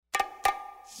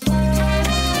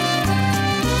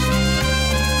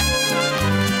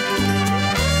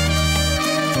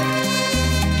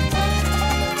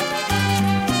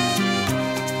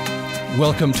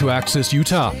Welcome to Access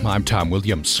Utah. I'm Tom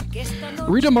Williams.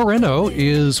 Rita Moreno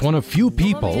is one of few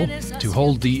people to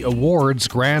hold the awards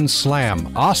Grand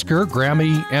Slam: Oscar,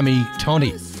 Grammy, Emmy,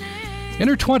 Tony. In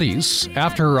her 20s,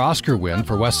 after her Oscar win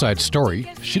for West Side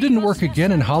Story, she didn't work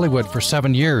again in Hollywood for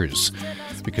 7 years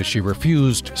because she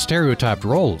refused stereotyped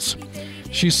roles.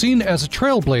 She's seen as a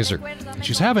trailblazer, and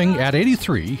she's having, at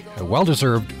 83, a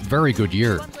well-deserved, very good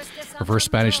year. Her first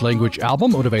Spanish-language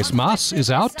album, Una Vez Más,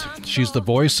 is out. She's the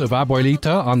voice of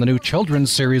Abuelita on the new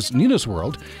children's series Nina's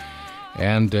World.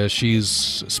 And she's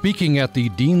speaking at the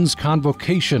Dean's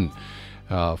Convocation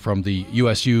from the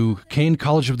USU Kane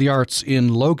College of the Arts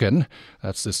in Logan.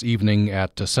 That's this evening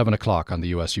at 7 o'clock on the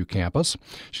USU campus.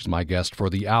 She's my guest for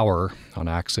the hour on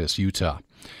Access Utah.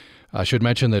 I should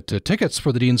mention that tickets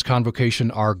for the Dean's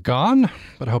Convocation are gone,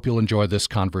 but I hope you'll enjoy this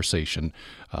conversation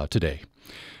today.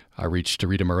 I reached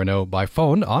Rita Moreno by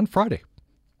phone on Friday.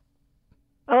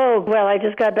 Oh, well, I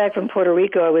just got back from Puerto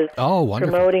Rico. I was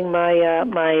promoting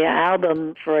my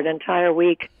album for an entire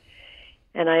week,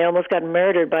 and I almost got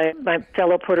murdered by my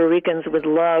fellow Puerto Ricans with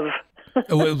love.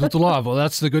 With love. Well,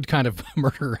 that's the good kind of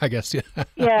murder, I guess.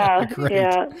 Yeah. Great.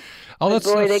 Yeah. Oh, that's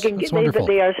wonderful.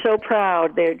 They are so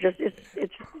proud. They're just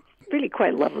it's really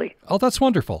quite lovely. Oh, that's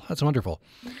wonderful. That's wonderful.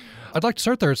 I'd like to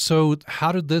start there. So,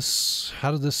 how did this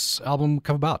album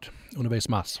come about? Una Vez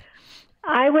Más.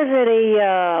 I was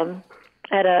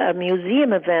at a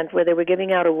museum event where they were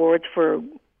giving out awards for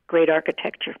great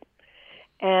architecture,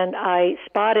 and I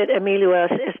spotted Emilio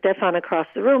Estefan across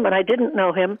the room, and I didn't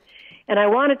know him, and I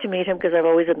wanted to meet him because I've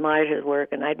always admired his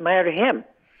work, and I admired him.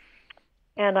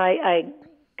 And I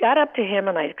got up to him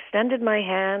and I extended my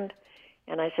hand.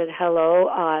 And I said, hello,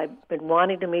 I've been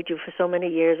wanting to meet you for so many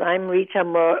years. I'm Rita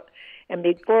Moreno. And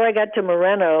before I got to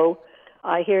Moreno,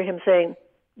 I hear him saying,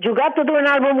 you got to do an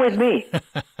album with me.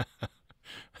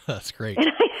 That's great. And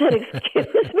I said,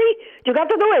 excuse me? You got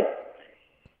to do it.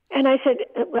 And I said,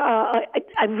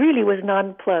 I really was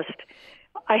nonplussed.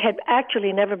 I had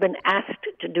actually never been asked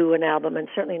to do an album, and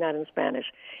certainly not in Spanish.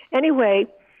 Anyway,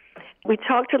 we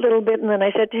talked a little bit, and then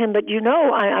I said to him, but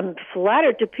I'm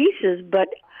flattered to pieces, but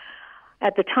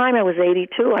at the time, I was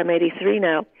 82. I'm 83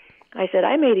 now. I said,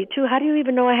 I'm 82. How do you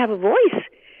even know I have a voice?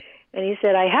 And he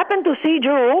said, I happened to see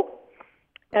you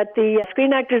at the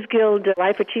Screen Actors Guild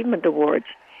Life Achievement Awards.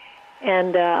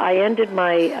 And I ended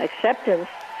my acceptance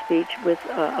speech with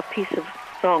a piece of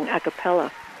song a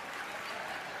cappella.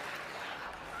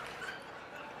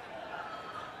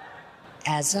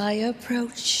 As I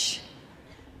approach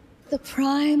the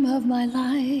prime of my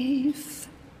life,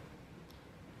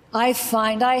 I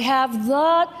find I have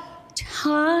the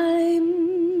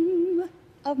time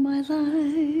of my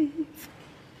life,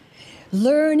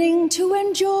 learning to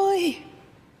enjoy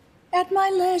at my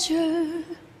leisure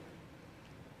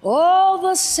all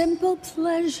the simple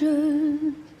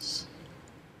pleasures,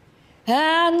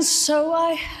 and so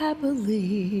I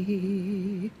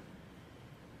happily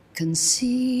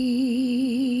concede.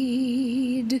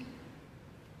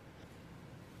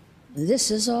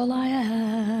 This is all I ask.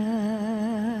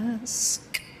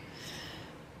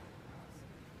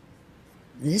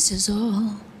 This is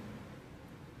all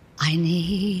I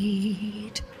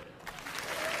need.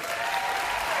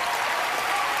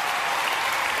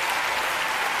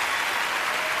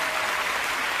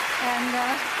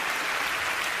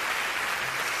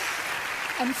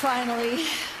 And finally,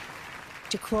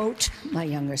 to quote my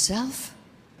younger self,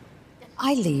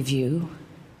 I leave you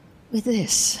with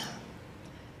this.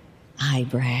 Hi,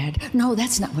 Brad. No,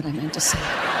 that's not what I meant to say.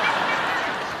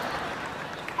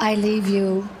 I leave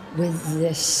you with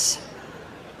this.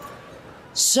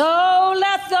 So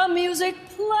let the music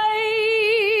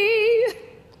play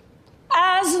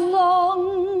as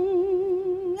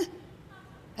long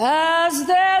as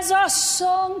there's a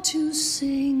song to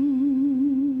sing,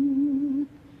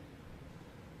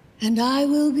 and I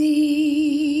will be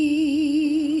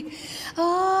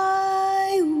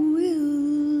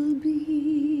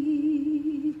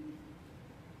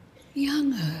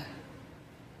younger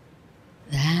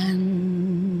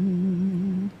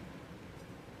than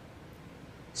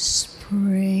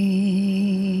spring.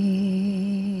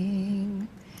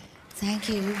 Thank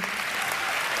you.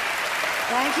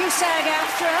 Thank you,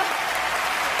 SAG-AFTRA.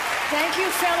 Thank you,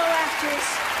 fellow actors.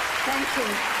 Thank you.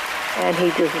 And he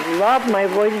just loved my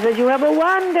voice. He said, you have a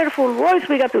wonderful voice.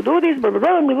 We got to do this, blah, blah,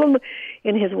 blah, blah, blah,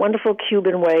 in his wonderful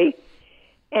Cuban way.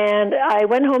 And I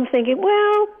went home thinking,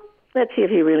 well, let's see if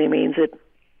he really means it.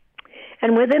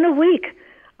 And within a week,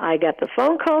 I got the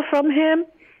phone call from him.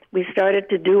 We started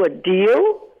to do a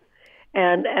deal.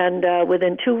 And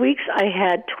within 2 weeks, I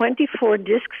had 24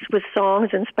 discs with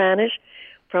songs in Spanish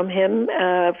from him,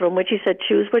 from which he said,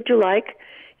 choose what you like.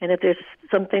 And if there's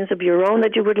some things of your own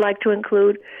that you would like to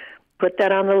include, put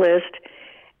that on the list.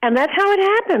 And that's how it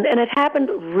happened. And it happened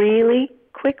really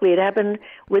quickly. It happened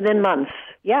within months.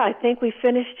 Yeah, I think we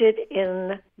finished it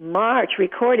in March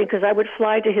recording, because I would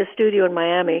fly to his studio in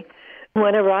Miami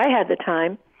whenever I had the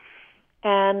time.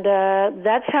 And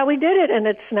that's how we did it. And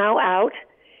it's now out.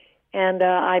 And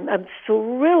I'm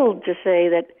thrilled to say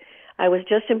that I was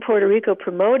just in Puerto Rico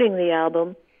promoting the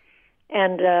album,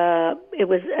 and it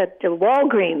was at the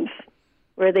Walgreens,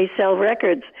 where they sell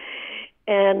records.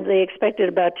 And they expected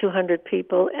about 200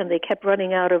 people, and they kept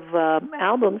running out of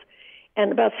albums,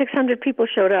 and about 600 people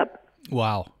showed up.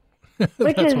 Wow.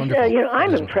 Which is, wonderful.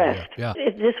 I'm impressed. Yeah.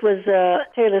 If this was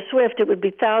Taylor Swift, it would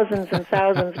be thousands and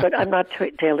thousands, but I'm not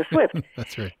Taylor Swift.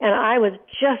 That's right. And I was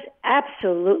just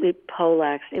absolutely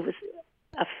poleaxed. It was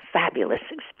a fabulous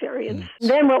experience.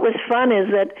 Then what was fun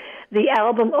is that the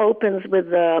album opens with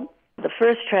the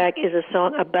first track is a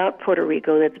song about Puerto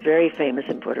Rico that's very famous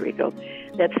in Puerto Rico,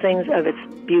 that sings of its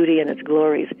beauty and its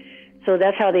glories. So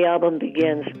that's how the album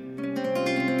begins.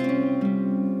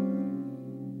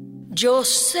 Yo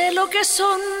sé lo que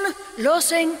son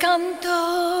los encantos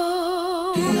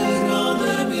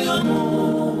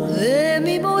de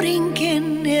mi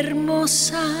Borinquen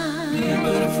hermosa.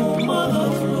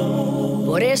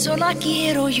 Por eso la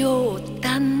quiero yo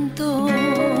tanto.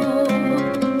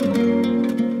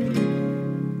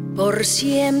 Por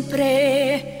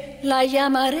siempre la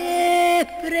llamaré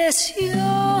preciosa,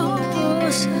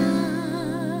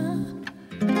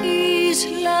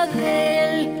 isla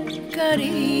del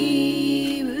Caribe.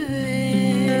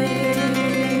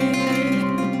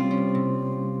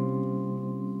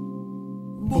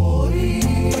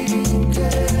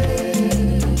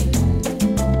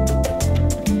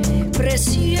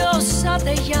 Preciosa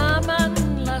te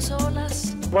llaman las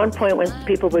olas. At one point when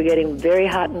people were getting very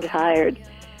hot and tired,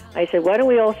 I said, why don't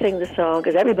we all sing the song?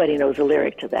 Because everybody knows the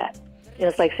lyric to that. You know,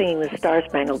 it's like singing the Star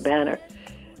Spangled Banner.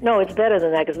 No, it's better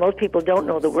than that, because most people don't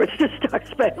know the words to Star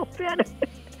Spangled Banner.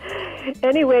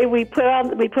 Anyway, we put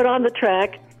on the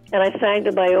track, and I sang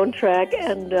to my own track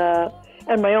and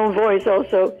my own voice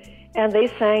also, and they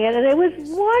sang it, and it was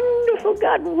wonderful.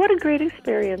 God, what a great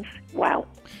experience! Wow.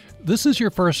 This is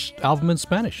your first album in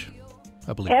Spanish,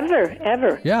 I believe.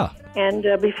 Ever. Yeah. And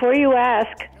before you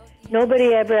ask,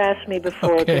 nobody ever asked me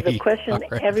before. Okay. Because the question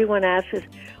Right. everyone asks is,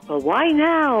 well, why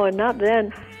now and not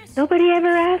then? Nobody ever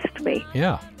asked me.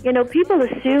 Yeah. You know, people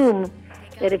assume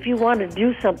that if you want to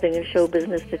do something in show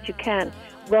business that you can.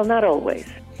 Well, not always.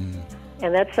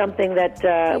 And that's something that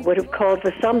would have called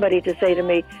for somebody to say to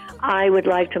me, I would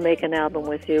like to make an album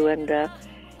with you. And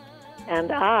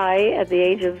I, at the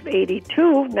age of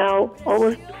 82, now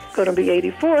almost going to be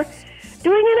 84,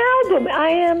 doing an album. I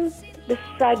am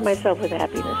beside myself with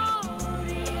happiness.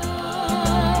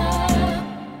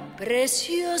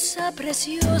 Preciosa,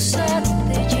 preciosa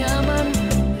te llaman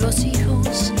los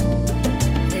hijos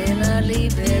de la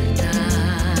libertad.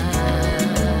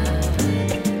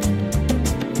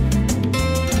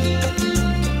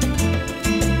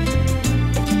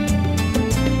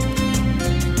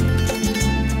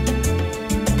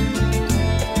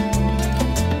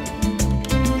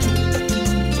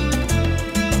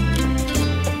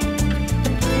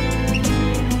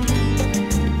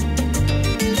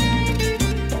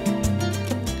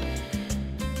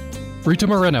 Rita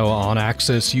Moreno on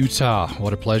Access Utah.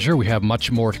 What a pleasure. We have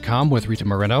much more to come with Rita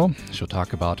Moreno. She'll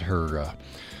talk about her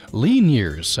lean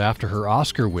years after her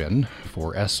Oscar win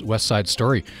for West Side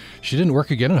Story. She didn't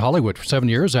work again in Hollywood for 7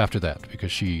 years after that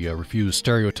because she refused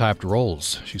stereotyped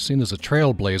roles. She's seen as a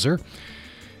trailblazer.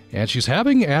 And she's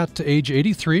having, at age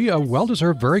 83, a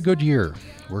well-deserved very good year.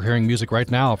 We're hearing music right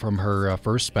now from her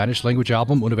first Spanish-language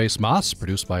album, Una Vez Más,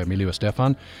 produced by Emilio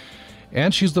Estefan.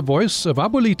 And she's the voice of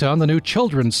Abuelita on the new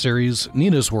children's series,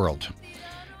 Nina's World.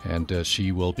 And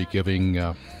she will be giving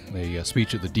a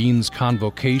speech at the Dean's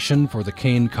Convocation for the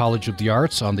Kane College of the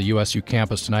Arts on the USU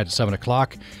campus tonight at 7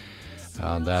 o'clock.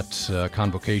 That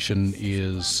convocation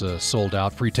is sold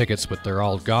out. Free tickets, but they're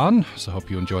all gone. So I hope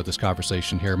you enjoyed this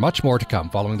conversation here. Much more to come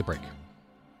following the break.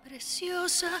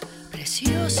 Preciosa,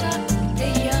 preciosa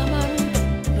te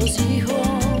llaman los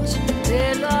hijos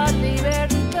de la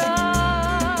libertad.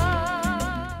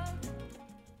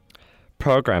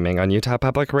 Programming on Utah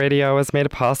Public Radio is made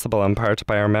possible in part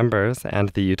by our members and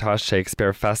the Utah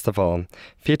Shakespeare Festival,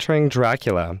 featuring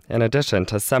Dracula, in addition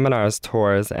to seminars,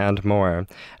 tours, and more,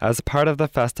 as part of the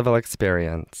festival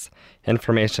experience.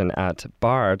 Information at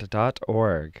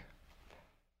bard.org.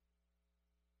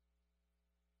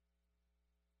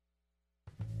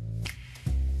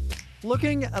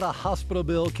 Looking at a hospital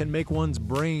bill can make one's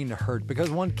brain hurt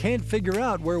because one can't figure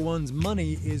out where one's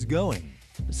money is going.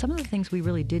 some of the things we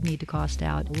really did need to cost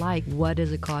out, like what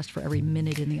does it cost for every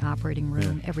minute in the operating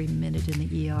room, every minute in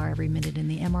the ER, every minute in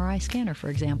the MRI scanner, for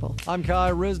example. I'm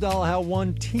Kai Rizdal. How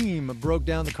one team broke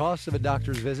down the cost of a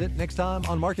doctor's visit. Next time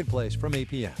on Marketplace from 8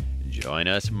 p.m. Join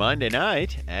us Monday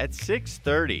night at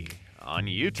 6:30 on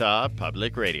Utah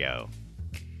Public Radio.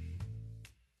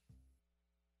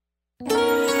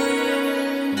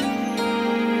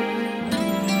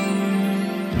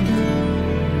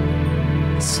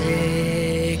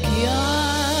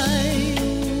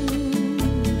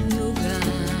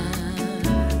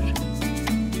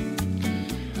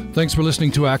 Thanks for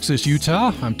listening to Access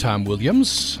Utah. I'm Tom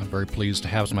Williams. I'm very pleased to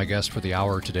have as my guest for the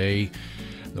hour today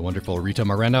the wonderful Rita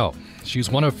Moreno. She's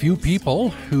one of few people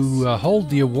who hold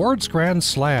the awards Grand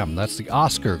Slam. That's the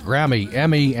Oscar, Grammy,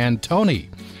 Emmy, and Tony.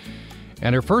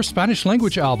 And her first Spanish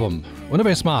language album, Una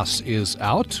Vez Más, is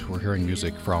out. We're hearing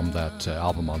music from that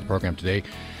album on the program today.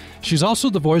 She's also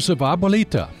the voice of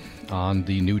Abuelita on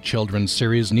the new children's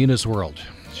series Nina's World.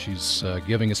 She's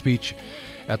giving a speech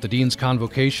at the Dean's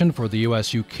Convocation for the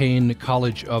USU Kane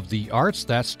College of the Arts.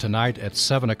 That's tonight at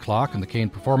 7 o'clock in the Kane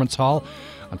Performance Hall.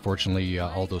 Unfortunately,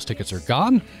 all those tickets are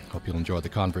gone. Hope you'll enjoy the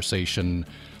conversation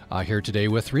here today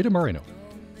with Rita Moreno.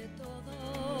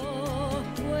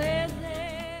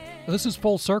 This is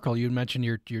full circle. You mentioned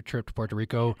your trip to Puerto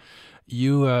Rico.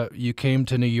 You came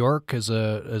to New York as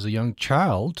a young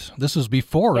child. This was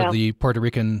before the Puerto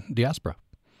Rican diaspora.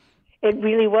 It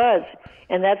really was.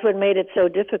 And that's what made it so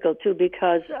difficult, too,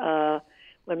 because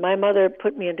when my mother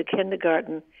put me into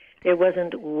kindergarten, there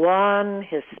wasn't one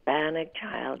Hispanic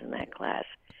child in that class.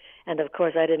 And, of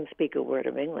course, I didn't speak a word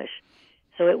of English.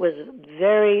 So it was a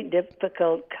very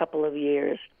difficult couple of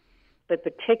years. But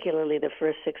particularly the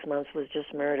first 6 months was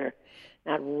just murder.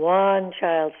 Not one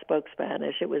child spoke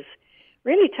Spanish. It was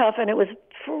really tough, and it was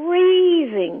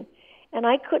freezing. And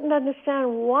I couldn't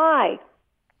understand why.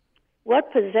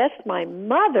 What possessed my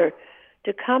mother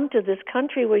to come to this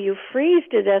country where you freeze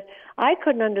to death? I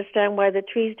couldn't understand why the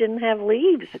trees didn't have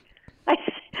leaves. I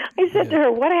said to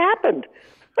her, what happened?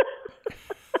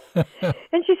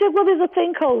 And she said, well, there's a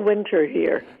thing called winter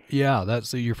here. Yeah,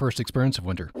 that's your first experience of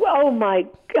winter. Oh, my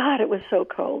God, it was so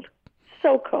cold.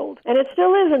 So cold. And it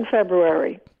still is in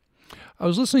February. I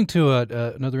was listening to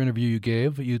another interview you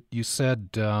gave. You said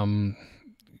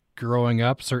growing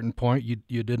up, at a certain point,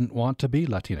 you didn't want to be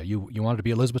Latina. You wanted to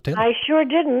be Elizabeth Taylor. I sure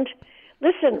didn't.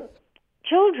 Listen,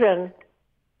 children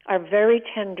are very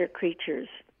tender creatures.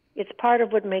 It's part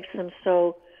of what makes them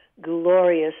so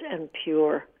glorious and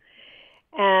pure.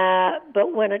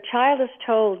 But when a child is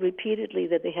told repeatedly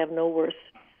that they have no worth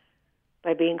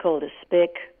by being called a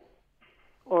spick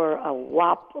or a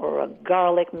wop or a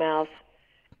garlic mouth,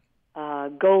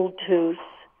 gold tooth,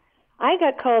 I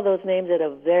got called those names at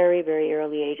a very, very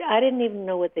early age. I didn't even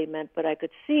know what they meant, but I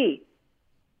could see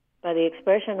by the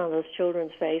expression on those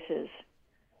children's faces,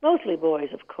 mostly boys,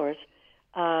 of course,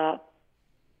 that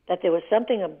there was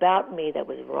something about me that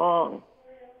was wrong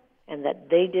and that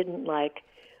they didn't like.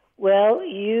 Well,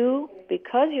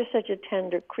 because you're such a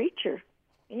tender creature,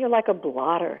 and you're like a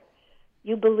blotter,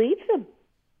 you believe them.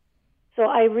 So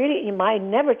I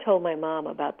never told my mom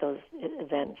about those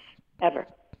events, ever.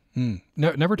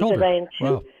 Never told her?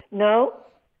 Wow. No,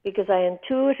 because I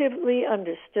intuitively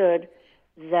understood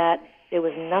that there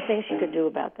was nothing she could do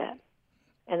about that,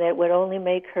 and that it would only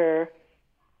make her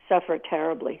suffer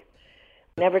terribly.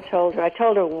 Never told her. I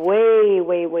told her way,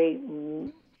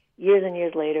 years and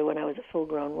years later when I was a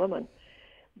full-grown woman.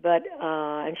 But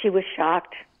and she was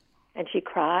shocked, and she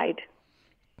cried.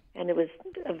 And it was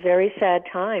a very sad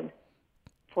time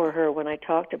for her when I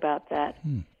talked about that.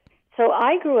 So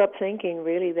I grew up thinking,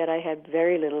 really, that I had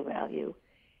very little value.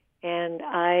 And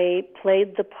I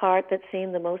played the part that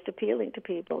seemed the most appealing to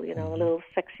people, a little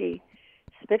sexy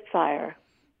Spitfire.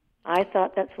 I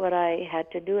thought that's what I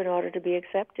had to do in order to be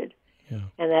accepted. Yeah.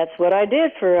 And that's what I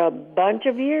did for a bunch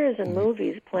of years in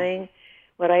movies, playing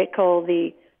what I call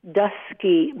the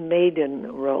dusky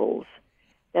maiden roles.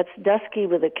 That's dusky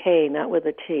with a K, not with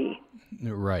a T.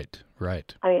 Right.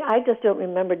 I mean, I just don't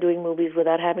remember doing movies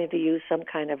without having to use some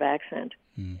kind of accent.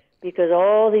 Because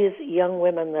all these young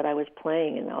women that I was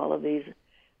playing in all of these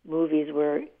movies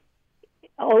were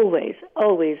always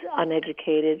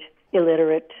uneducated,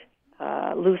 illiterate,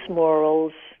 loose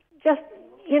morals, just,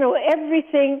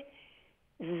 everything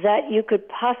that you could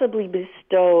possibly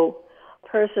bestow. A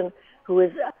person who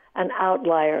is an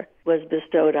outlier was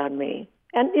bestowed on me.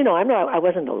 And, I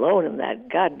wasn't alone in that.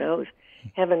 God knows.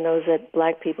 Heaven knows that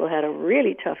black people had a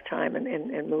really tough time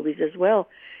in movies as well.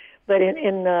 But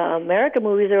in American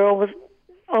movies, there are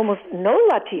almost no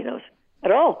Latinos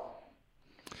at all.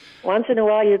 Once in a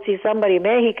while, you'd see somebody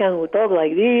Mexican who talk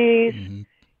like this,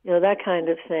 that kind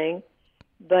of thing.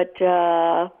 But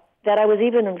that I was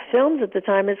even in films at the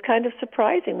time is kind of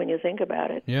surprising when you think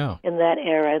about it. Yeah. In that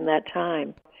era, in that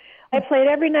time. I played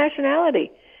every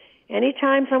nationality.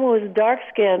 Anytime someone was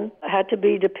dark-skinned, had to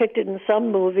be depicted in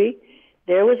some movie,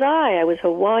 there was I. I was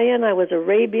Hawaiian, I was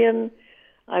Arabian,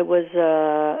 I was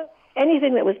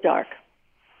anything that was dark.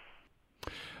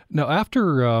 Now,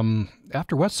 after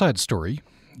West Side Story,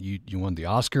 you won the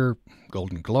Oscar,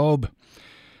 Golden Globe,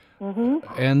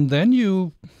 and then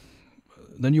you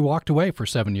walked away for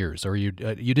 7 years, or you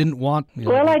didn't want.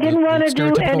 I didn't want to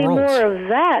do any roles. more of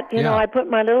that. I put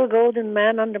my little golden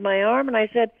man under my arm, and I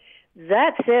said,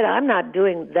 "That's it. I'm not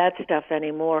doing that stuff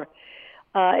anymore."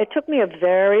 It took me a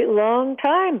very long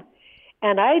time,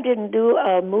 and I didn't do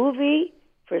a movie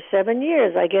for 7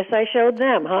 years. I guess I showed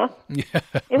them, huh? Yeah.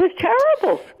 It was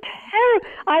terrible.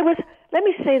 Let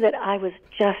me say that I was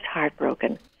just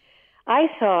heartbroken. I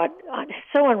thought,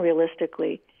 so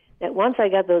unrealistically, that once I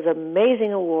got those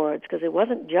amazing awards, because it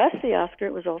wasn't just the Oscar,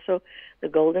 it was also the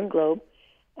Golden Globe,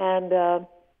 and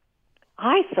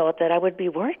I thought that I would be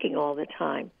working all the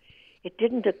time. It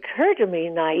didn't occur to me,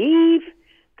 naive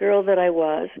girl that I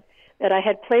was, that I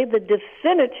had played the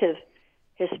definitive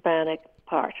Hispanic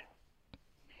part.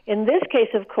 In this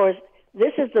case, of course,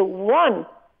 this is the one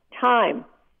time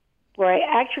where I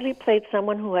actually played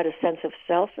someone who had a sense of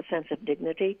self, a sense of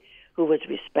dignity, who was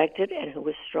respected and who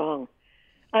was strong.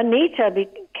 Anita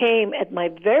became, at my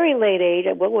very late age,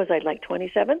 what was I, like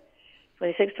 27,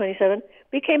 26, 27,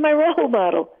 became my role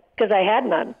model, because I had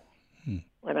none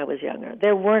when I was younger.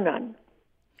 There were none.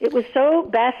 It was so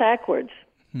bass-ackwards.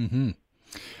 Mm-hmm.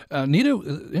 Anita,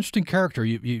 interesting character.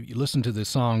 You listen to the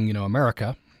song,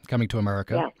 America, Coming to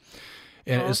America. Yeah.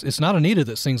 And it's not Anita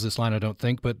that sings this line, I don't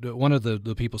think, but one of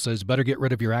the people says, "Better get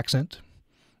rid of your accent."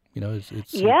 It was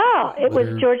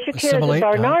George Shakir,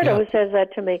 Barnardo, who says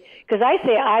that to me. Because I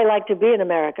say I like to be in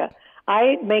America.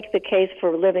 I make the case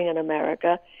for living in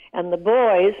America. And the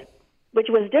boys, which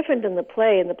was different in the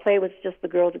play. In the play, it was just the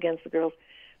girls against the girls.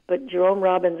 But Jerome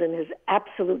Robbins, in his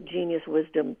absolute genius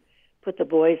wisdom, put the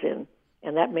boys in.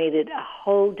 And that made it a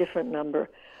whole different number.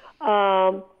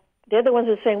 They're the ones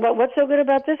who are saying, what's so good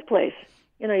about this place?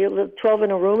 You live 12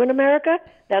 in a room in America?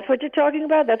 That's what you're talking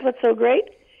about? That's what's so great?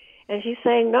 And she's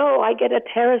saying, no, I get a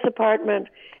terrace apartment.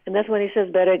 And that's when he says,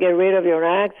 better get rid of your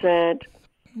accent.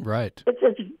 Right.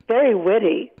 It's very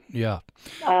witty. Yeah.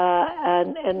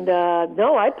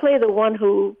 No, I play the one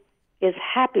who is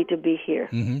happy to be here.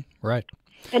 Mm-hmm. Right.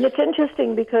 And it's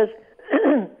interesting because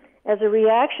as a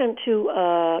reaction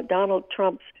to Donald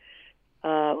Trump's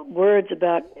words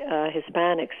about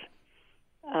Hispanics,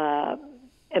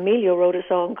 Emilio wrote a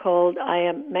song called I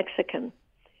Am Mexican.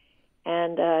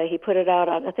 And he put it out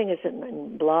on, I think it's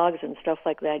in blogs and stuff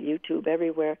like that, YouTube,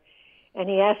 everywhere. And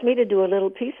he asked me to do a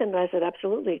little piece, and I said,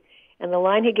 absolutely. And the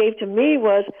line he gave to me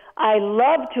was, I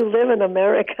love to live in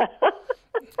America.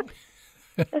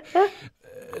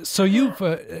 So you've,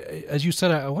 as you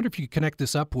said, I wonder if you could connect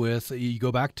this up with, you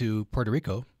go back to Puerto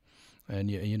Rico,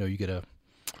 and you get a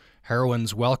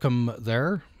heroine's welcome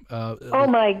there. Oh,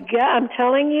 my God. I'm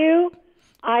telling you,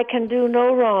 I can do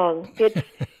no wrong.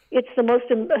 It's the most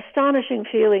astonishing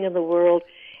feeling in the world.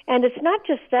 And it's not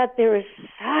just that. There is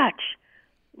such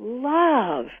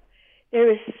love.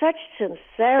 There is such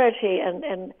sincerity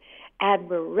and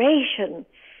admiration.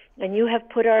 And you have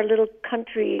put our little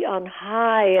country on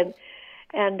high.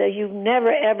 And you've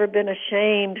never, ever been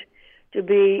ashamed to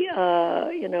be,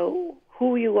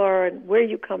 who you are and where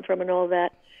you come from and all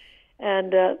that.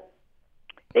 And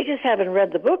they just haven't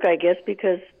read the book, I guess,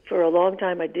 because for a long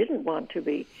time I didn't want to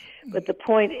be. But the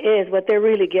point is, what they're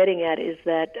really getting at is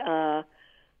that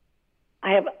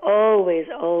I have always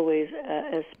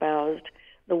espoused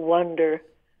the wonder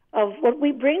of what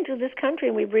we bring to this country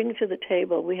and we bring to the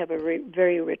table. We have a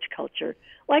very rich culture,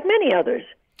 like many others.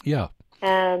 Yeah.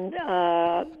 And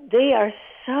they are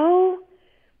so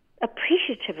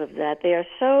appreciative of that. They are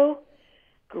so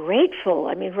grateful.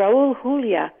 I mean, Raul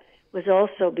Julia was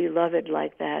also beloved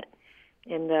like that.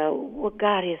 And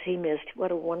God, is he missed.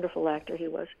 What a wonderful actor he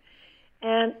was.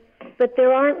 But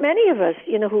there aren't many of us,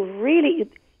 who really,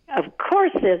 of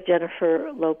course there's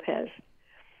Jennifer Lopez,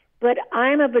 but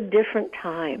I'm of a different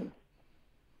time.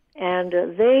 And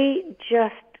they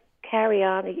just carry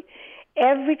on.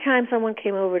 Every time someone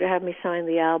came over to have me sign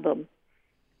the album,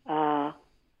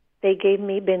 they gave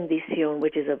me bendición,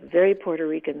 which is a very Puerto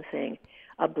Rican thing,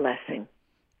 a blessing.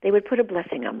 They would put a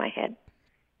blessing on my head.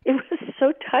 It was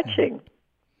so touching,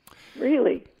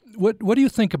 really. What do you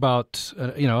think about,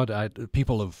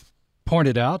 people have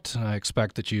pointed out, and I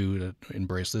expect that you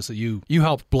embrace this, that you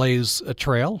helped blaze a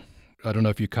trail I don't know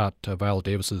if you caught Viola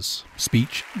Davis's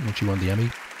speech when she won the Emmy.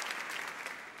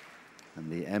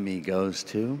 And the Emmy goes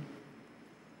to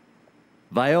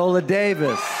Viola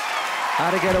Davis.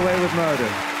 How to Get Away with Murder.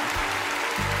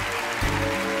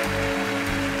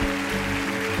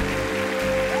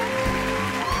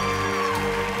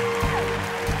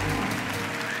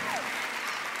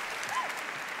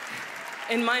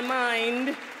 In my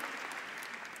mind,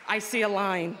 I see a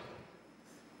line.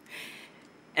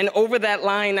 And over that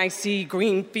line, I see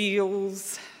green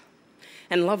fields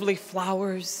and lovely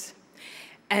flowers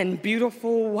and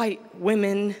beautiful white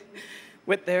women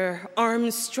with their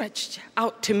arms stretched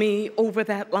out to me over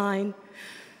that line.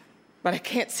 But I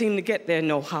can't seem to get there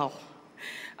no how.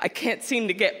 I can't seem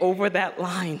to get over that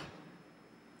line.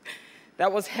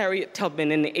 That was Harriet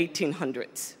Tubman in the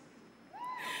 1800s.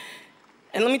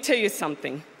 And let me tell you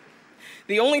something.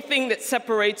 The only thing that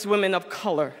separates women of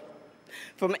color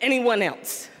from anyone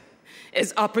else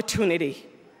is opportunity.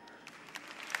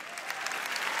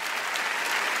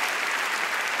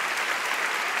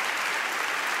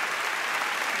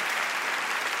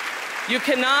 You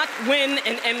cannot win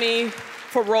an Emmy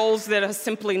for roles that are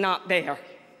simply not there.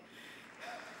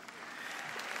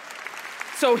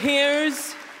 So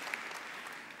here's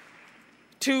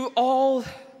to all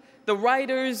the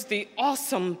writers, the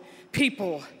awesome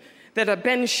people that are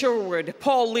Ben Sherwood,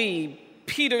 Paul Lee,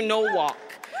 Peter Nowak,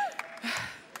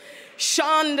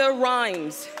 Shonda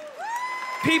Rhimes,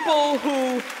 people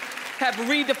who have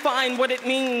redefined what it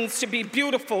means to be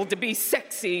beautiful, to be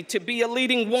sexy, to be a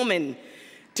leading woman,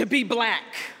 to be black.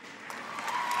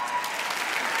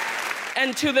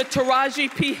 And to the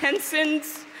Taraji P.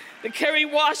 Hensons, the Kerry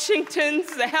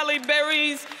Washingtons, the Halle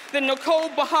Berrys, the Nicole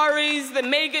Beharies, the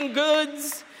Megan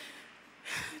Goods,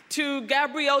 to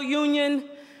Gabrielle Union,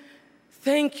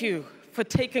 thank you for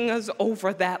taking us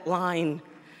over that line.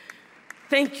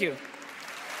 Thank you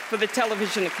for the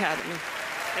Television Academy.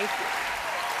 Thank you.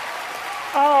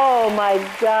 Oh, my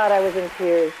God, I was in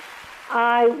tears.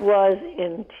 I was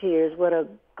in tears. What a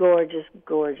gorgeous,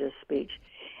 gorgeous speech.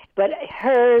 But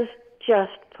hers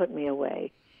just put me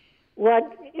away. What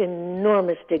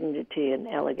enormous dignity and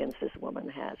elegance this woman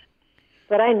has.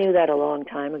 But I knew that a long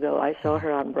time ago. I saw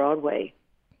her on Broadway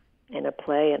in a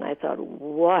play, and I thought,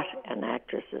 what an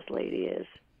actress this lady is.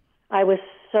 I was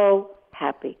so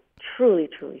happy, truly,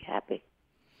 truly happy.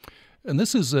 And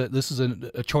this is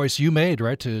a choice you made,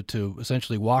 right? To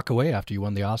essentially walk away after you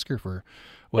won the Oscar for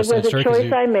West Side Story. It was a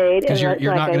choice I made, because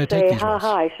you're not going to take these roles.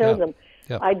 I showed them.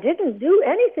 Yeah. I didn't do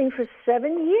anything for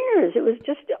 7 years. It was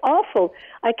just awful.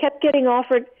 I kept getting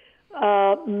offered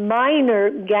minor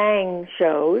gang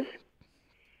shows,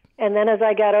 and then as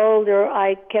I got older,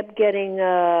 I kept getting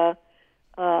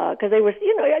because they were,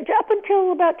 up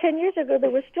until about 10 years ago, there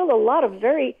was still a lot of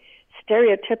very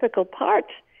stereotypical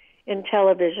parts in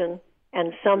television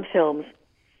and some films.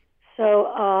 So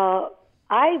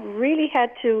I really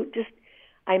had to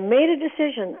I made a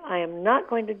decision. I am not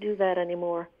going to do that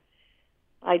anymore.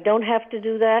 I don't have to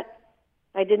do that.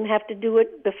 I didn't have to do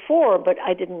it before, but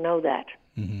I didn't know that.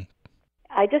 Mm-hmm.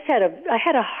 I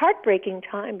had a heartbreaking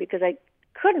time because I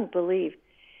couldn't believe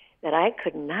that I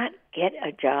could not get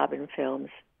a job in films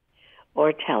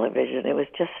or television. It was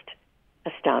just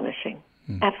astonishing,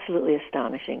 absolutely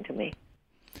astonishing to me.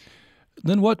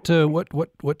 Then what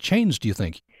changed, do you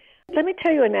think? Let me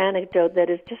tell you an anecdote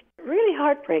that is just really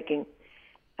heartbreaking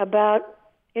about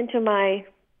into my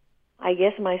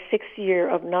 6th year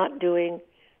of not doing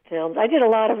films. I did a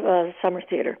lot of summer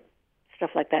theater,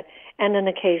 stuff like that, and an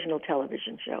occasional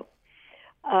television show.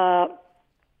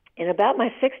 In about my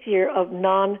 6th year of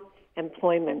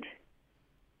non-employment,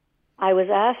 I was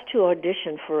asked to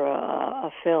audition for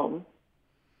a film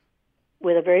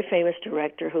with a very famous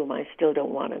director whom I still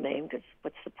don't want to name because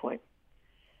what's the point?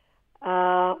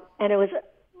 And it was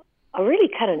a really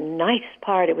kind of nice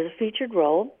part. It was a featured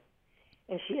role,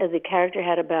 and the character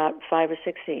had about 5 or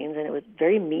 6 scenes, and it was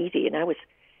very meaty, and I was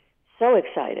so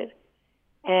excited.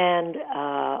 And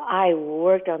I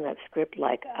worked on that script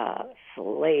like a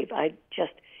slave.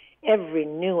 Every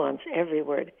nuance, every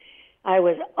word. I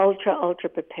was ultra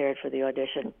prepared for the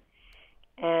audition.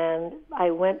 And I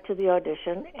went to the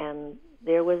audition, and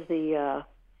there was the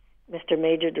Mr.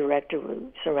 Major Director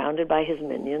surrounded by his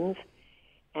minions.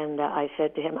 And I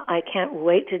said to him, I can't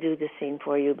wait to do this scene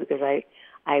for you because I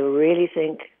really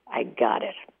think I got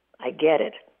it. I get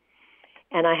it.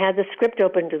 And I had the script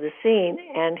open to the scene,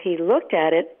 and he looked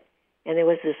at it, and there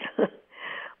was this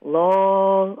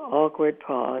long, awkward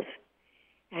pause.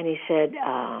 And he said,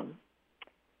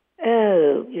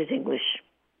 use English.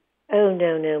 Oh,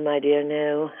 no, my dear,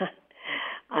 no.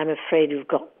 I'm afraid you've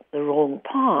got the wrong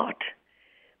part.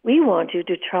 We want you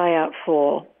to try out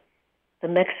for The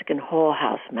Mexican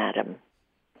Whorehouse, Madam,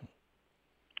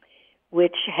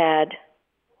 which had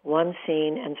one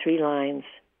scene and 3 lines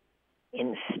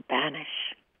in Spanish.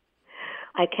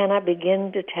 I cannot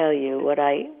begin to tell you what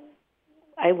I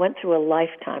went through a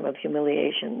lifetime of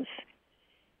humiliations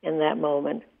in that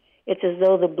moment. It's as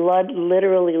though the blood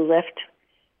literally left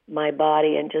my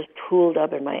body and just pooled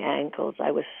up in my ankles.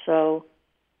 I was so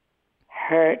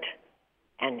hurt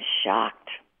and shocked,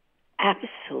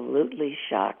 absolutely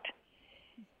shocked,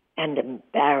 and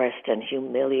embarrassed and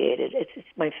humiliated.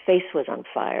 My face was on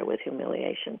fire with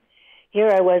humiliation. Here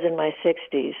I was in my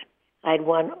 60s. I'd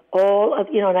won all of,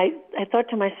 and I thought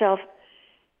to myself,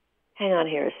 hang on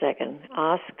here a second.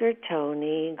 Oscar,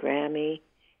 Tony, Grammy,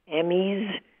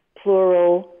 Emmys,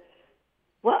 plural.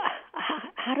 Well,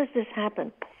 how does this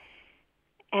happen?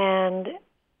 And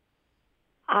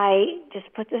I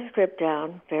just put the script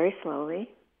down very slowly.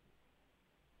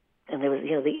 And there was,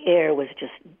 the air was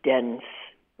just dense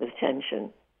with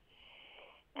tension.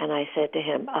 And I said to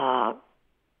him,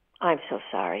 I'm so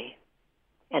sorry.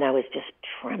 And I was just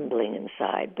trembling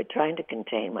inside, but trying to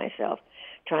contain myself,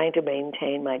 trying to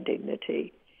maintain my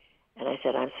dignity. And I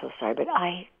said, I'm so sorry, but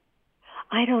I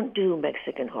don't do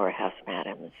Mexican whorehouse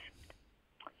madams.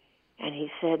 And he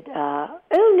said, oh,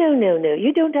 no,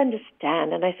 you don't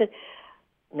understand. And I said,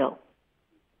 no,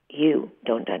 you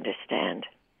don't understand.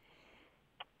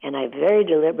 And I very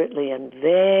deliberately and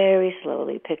very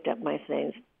slowly picked up my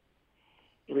things.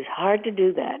 It was hard to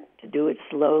do that, to do it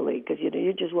slowly, because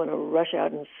you just want to rush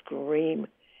out and scream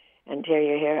and tear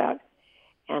your hair out.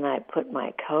 And I put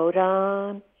my coat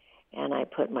on, and I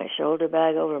put my shoulder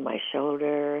bag over my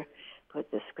shoulder,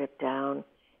 put the script down,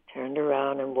 turned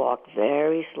around and walked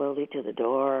very slowly to the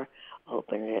door,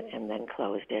 opened it, and then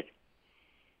closed it.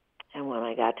 And when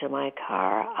I got to my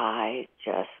car, I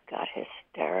just got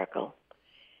hysterical.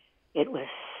 It was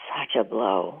such a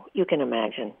blow. You can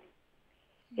imagine.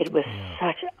 It was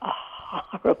such a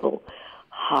horrible,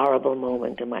 horrible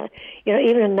moment in my life.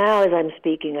 Even now as I'm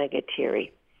speaking, I get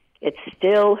teary. It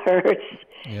still hurts.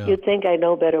 Yeah. You'd think I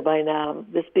know better by now,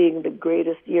 this being the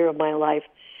greatest year of my life,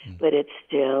 but it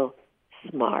still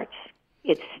smarts.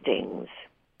 It stings.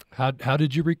 How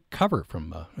did you recover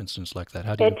from an instance like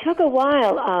that? It took a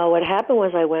while. What happened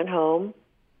was I went home,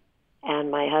 and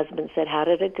my husband said, how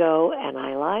did it go? And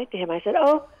I lied to him. I said,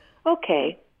 oh,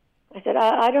 okay. I said,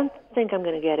 I don't think I'm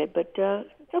going to get it, but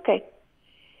it's okay.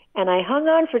 And I hung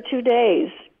on for 2 days.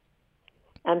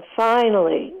 And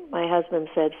finally, my husband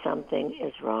said, something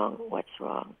is wrong. What's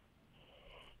wrong?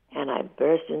 And I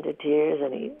burst into tears,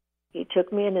 and he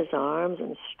took me in his arms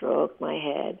and stroked my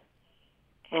head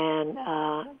and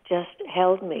just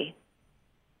held me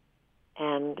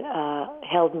and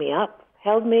held me up,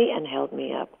 held me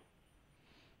up,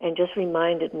 and just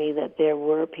reminded me that there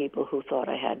were people who thought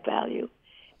I had value.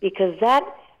 Because that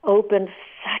opened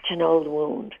such an old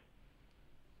wound,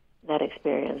 that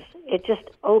experience. It just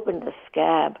opened a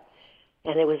scab,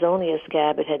 and it was only a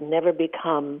scab. It had never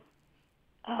become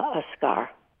a scar,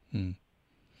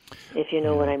 if you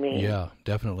know what I mean. Yeah,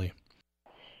 definitely.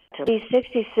 To be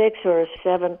 66 or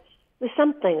 7 was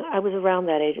something. I was around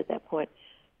that age at that point.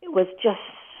 It was just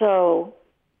so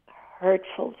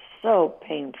hurtful, so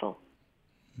painful.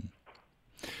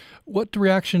 What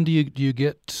reaction do you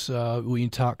get when you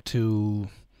talk to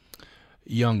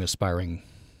young aspiring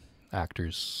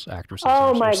actors, actresses?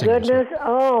 Oh or my singers? goodness!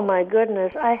 Oh my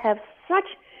goodness! I have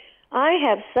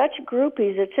such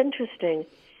groupies. It's interesting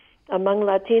among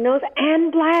Latinos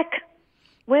and Black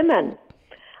women.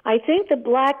 I think the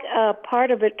Black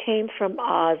part of it came from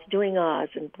Oz, doing Oz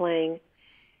and playing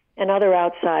another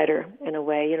outsider in a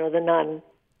way. The Nun,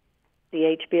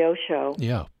 the HBO show.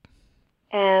 Yeah.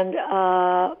 And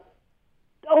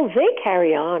they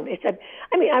carry on.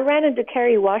 I ran into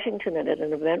Kerry Washington at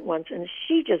an event once, and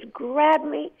she just grabbed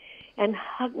me and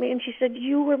hugged me, and she said,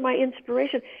 "You were my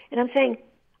inspiration." And I'm saying,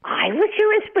 "I was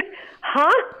your inspiration?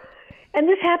 Huh?" And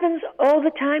this happens all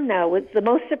the time now with the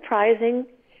most surprising,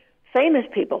 famous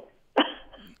people.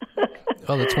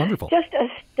 Oh, that's wonderful. Just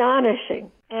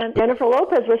astonishing. And Jennifer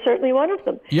Lopez was certainly one of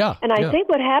them. Yeah. And I think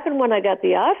what happened when I got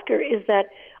the Oscar is that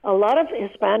a lot of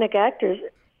Hispanic actors,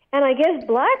 and I guess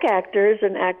Black actors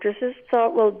and actresses,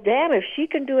 thought, well, damn, if she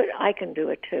can do it, I can do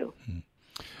it too.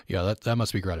 Yeah, that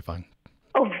must be gratifying.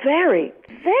 Oh, very,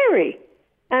 very.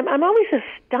 I'm always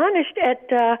astonished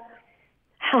at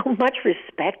how much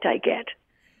respect I get.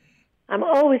 I'm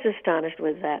always astonished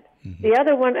with that. Mm-hmm.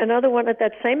 Another one at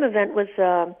that same event was,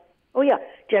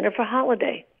 Jennifer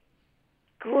Holliday.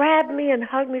 Grabbed me and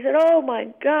hugged me, said, "Oh my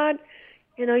God,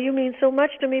 you mean so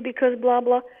much to me because blah,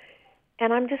 blah."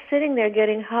 And I'm just sitting there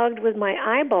getting hugged with my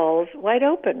eyeballs wide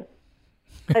open.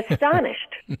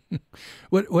 astonished.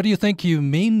 What do you think you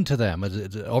mean to them? Is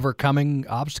it overcoming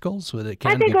obstacles? It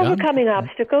can I think be done? overcoming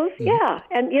obstacles, yeah.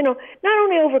 And, not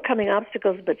only overcoming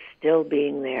obstacles, but still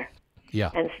being there.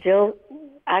 Yeah. And still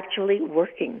actually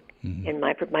working in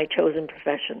my chosen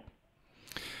profession.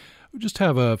 We just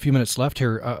have a few minutes left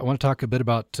here. I want to talk a bit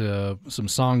about some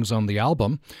songs on the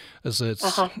album. It's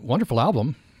a wonderful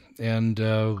album. And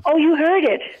oh, you heard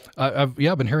it? I've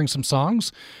been hearing some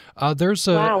songs. There's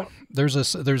a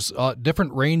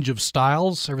different range of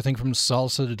styles, everything from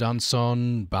salsa to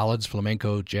danzón, ballads,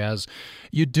 flamenco, jazz.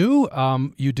 You do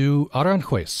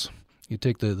aranjuez. You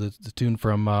take the tune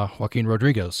from Joaquin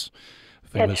Rodriguez.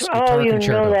 Famous guitar concerto. You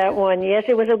know that one. Yes,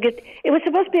 it was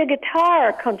supposed to be a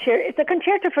guitar concerto. It's a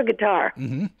concerto for guitar.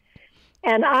 Mm-hmm.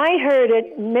 And I heard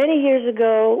it many years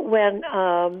ago when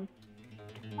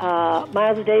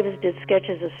Miles Davis did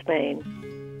Sketches of Spain.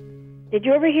 Did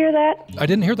you ever hear that? I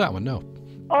didn't hear that one, no.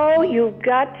 Oh, you've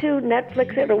got to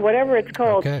Netflix it or whatever it's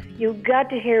called. Okay. You've got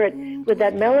to hear it with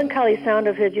that melancholy sound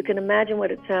of his. You can imagine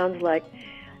what it sounds like.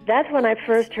 That's when I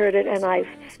first heard it, and I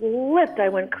flipped. I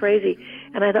went crazy.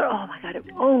 And I thought, oh, my God, if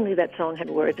only that song had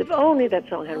words. If only that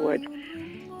song had words.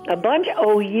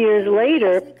 Years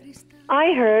later,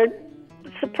 I heard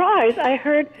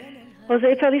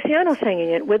Jose Feliciano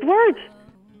singing it with words.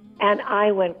 And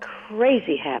I went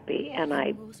crazy happy, and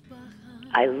I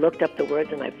looked up the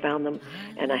words, and I found them,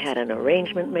 and I had an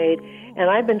arrangement made, and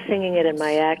I've been singing it in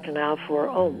my act now for,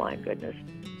 oh my goodness,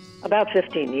 about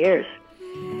 15 years.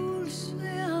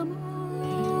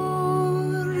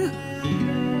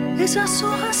 Esas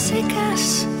hojas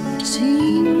secas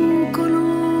sin color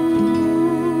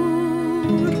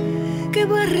que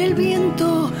barre el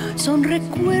viento son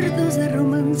recuerdos de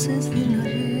romances de una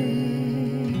vez,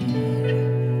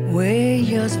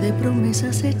 huellas de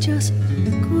promesas hechas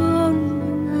con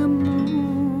amor.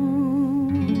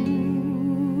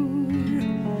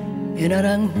 En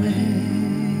Aranjuez,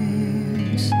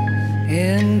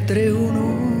 entre un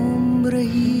hombre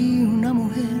y una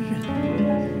mujer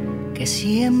que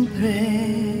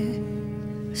siempre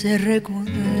se recuerda.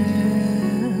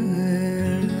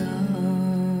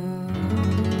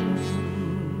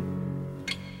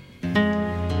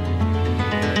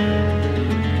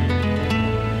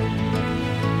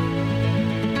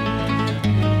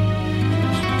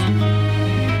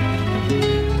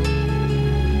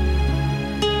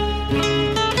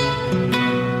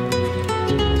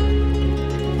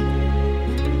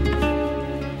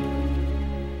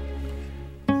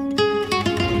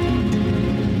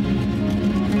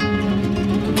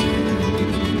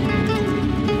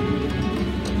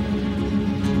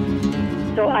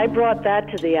 I brought that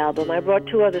to the album. I brought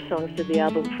two other songs to the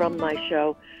album from my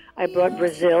show. I brought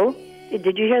Brazil.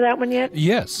 Did you hear that one yet?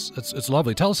 Yes, it's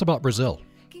lovely. Tell us about Brazil.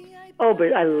 Oh,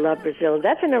 I love Brazil.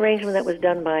 That's an arrangement that was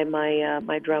done by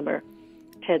my drummer,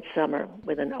 Ted Summer,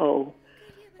 with an O.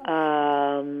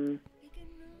 I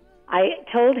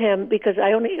told him, because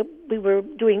we were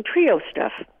doing trio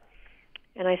stuff,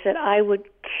 and I said I would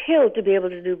kill to be able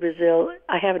to do Brazil.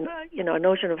 I have a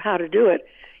notion of how to do it.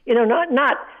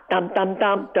 Not dum dum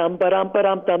dum dum ba dum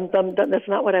dum dum dum. That's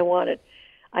not what I wanted.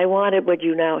 I wanted what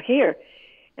you now hear.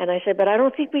 And I said, but I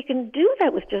don't think we can do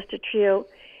that with just a trio.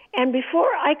 And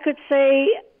before I could say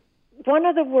one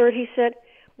other word, he said,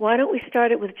 why don't we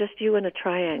start it with just you and a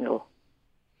triangle?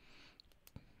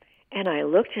 And I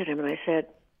looked at him and I said,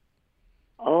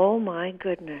 oh my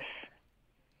goodness,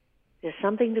 there's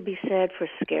something to be said for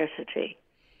scarcity.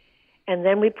 And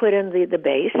then we put in the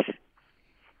bass.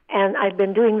 And I've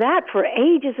been doing that for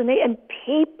ages and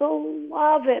people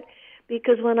love it,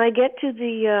 because when I get to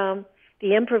the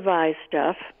improvised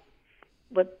stuff,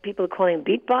 what people are calling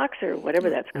beatbox or whatever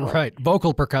that's called. Right,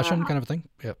 vocal percussion kind of thing.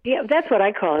 Yep. Yeah, that's what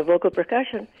I call it, vocal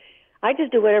percussion. I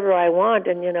just do whatever I want,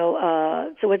 and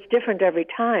so it's different every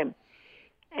time.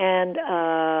 And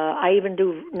I even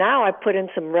do now. I put in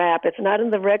some rap. It's not in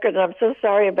the record, and I'm so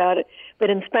sorry about it, but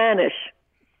in Spanish.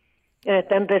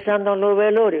 Está empezando lo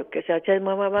velorio, que se hace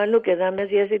mamá malu, que dame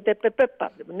si es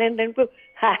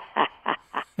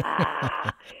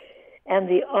and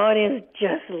the audience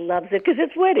just loves it because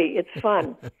it's witty, it's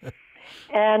fun.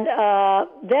 And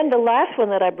then the last one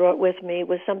that I brought with me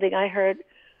was something I heard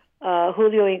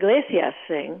Julio Iglesias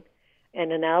sing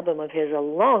in an album of his a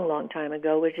long, long time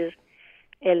ago, which is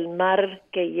El Mar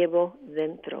que Llevo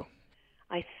Dentro.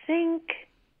 I think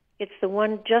it's the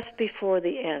one just before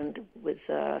the end with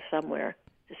Somewhere,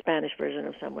 the Spanish version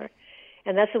of Somewhere.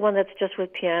 And that's the one that's just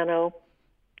with piano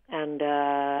and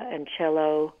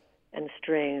cello and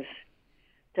strings.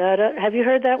 Have you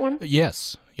heard that one?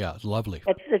 Yes. Yeah, it's lovely.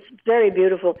 It's very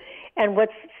beautiful. And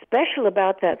what's special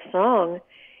about that song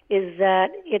is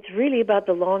that it's really about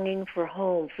the longing for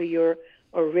home, for your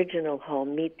original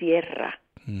home, mi tierra.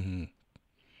 Mm-hmm.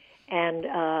 And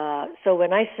so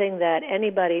when I sing that,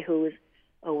 anybody who's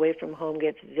away from home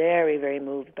gets very, very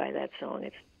moved by that song.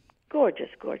 It's gorgeous,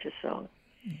 gorgeous song.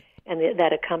 And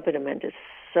that accompaniment is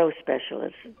so special.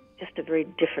 It's just a very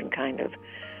different kind of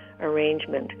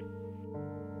arrangement.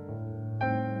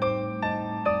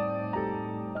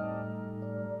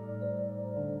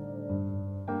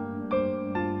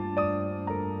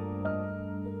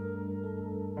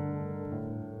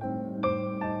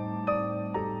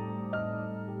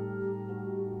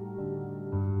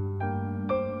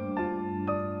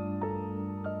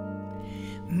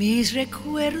 Mis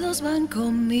recuerdos van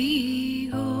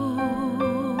conmigo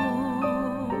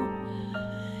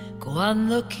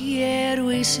cuando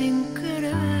quiero y sin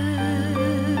querer,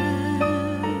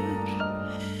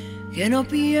 que no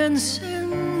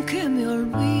piensen que me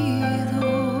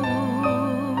olvido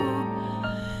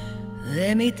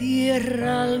de mi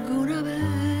tierra alguna vez,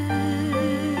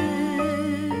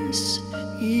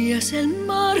 y es el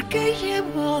mar que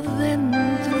llevo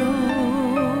adentro,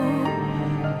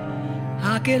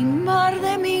 aquel mar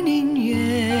de mi niñez,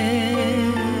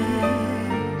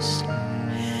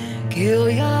 que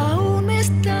hoy aún me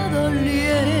está doliendo.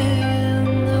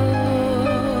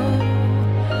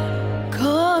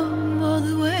 Cómo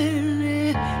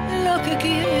duele lo que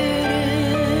quieres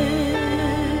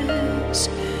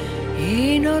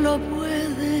y no lo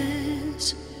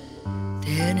puedes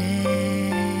tener.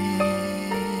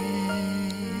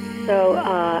 So,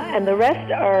 and the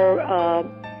rest are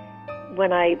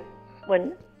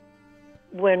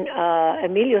when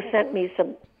Emilio sent me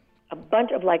a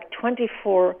bunch of like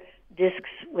 24 discs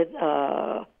with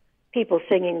people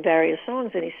singing various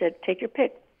songs, and he said, take your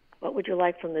pick. What would you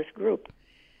like from this group?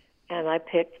 And I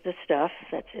picked the stuff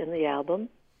that's in the album,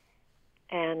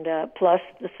 and plus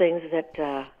the things that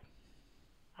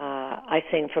I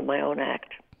sing from my own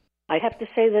act. I have to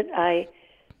say that I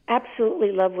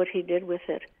absolutely love what he did with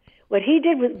it. What he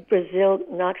did with Brazil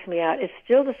knocks me out. It's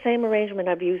still the same arrangement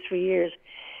I've used for years.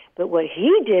 But what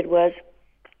he did was,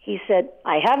 he said,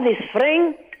 I have this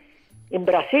friend in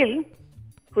Brazil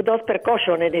who does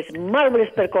percussion, and it's marvelous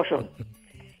percussion.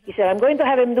 He said, I'm going to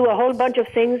have him do a whole bunch of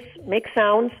things, make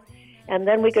sounds, and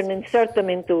then we can insert them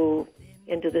into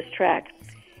this track.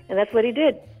 And that's what he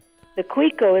did. The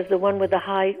cuico is the one with the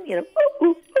high, ooh, ooh,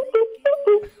 ooh, ooh,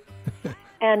 ooh.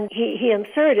 And he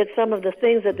inserted some of the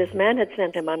things that this man had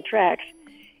sent him on tracks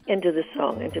into the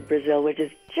song, into Brazil, which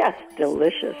is just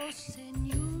delicious.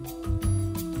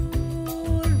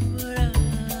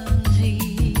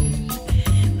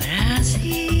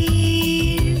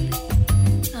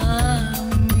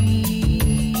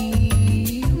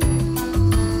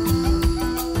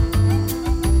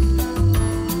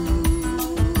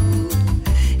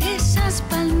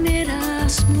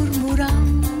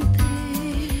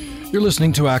 You're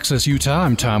listening to Access Utah.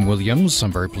 I'm Tom Williams.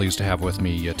 I'm very pleased to have with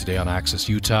me today on Access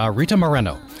Utah Rita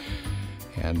Moreno.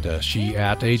 And she,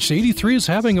 at age 83, is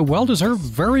having a well-deserved,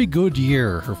 very good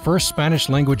year. Her first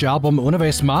Spanish-language album, Una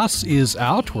Vez Más, is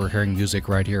out. We're hearing music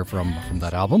right here from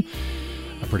that album,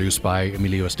 produced by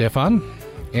Emilio Estefan.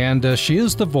 And she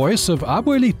is the voice of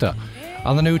Abuelita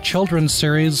on the new children's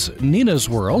series, Nina's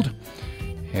World.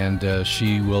 And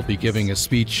she will be giving a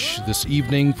speech this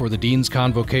evening for the Dean's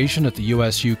Convocation at the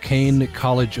USU Kane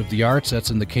College of the Arts.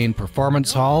 That's in the Kane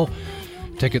Performance Hall.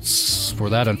 Tickets for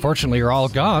that, unfortunately, are all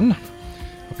gone.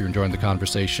 Hope you're enjoying the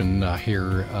conversation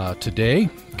here today.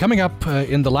 Coming up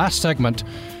in the last segment,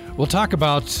 we'll talk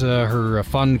about her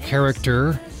fun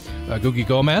character, Gugi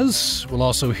Gomez. We'll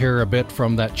also hear a bit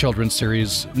from that children's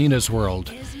series, Nina's World.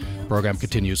 The program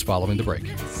continues following the break.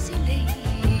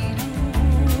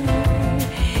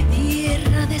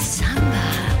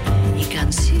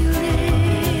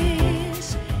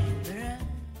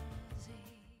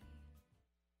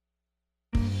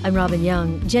 I'm Robin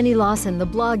Young. Jenny Lawson, the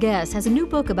blogess, has a new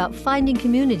book about finding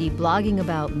community, blogging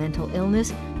about mental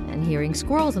illness and hearing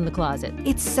squirrels in the closet.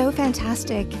 It's so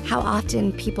fantastic how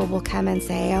often people will come and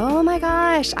say, oh my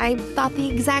gosh, I thought the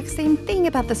exact same thing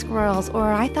about the squirrels,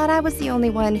 or I thought I was the only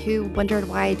one who wondered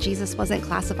why Jesus wasn't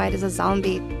classified as a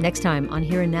zombie. Next time on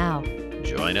Here and Now.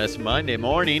 Join us Monday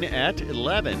morning at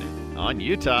 11 on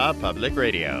Utah Public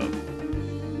Radio.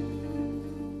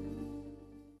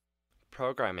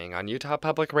 Programming on Utah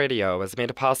Public Radio is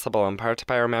made possible in part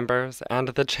by our members and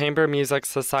the Chamber Music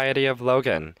Society of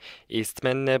Logan,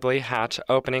 Eastman Nibley Hatch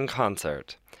Opening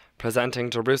Concert, presenting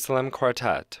Jerusalem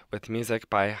Quartet with music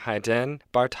by Haydn,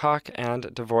 Bartok, and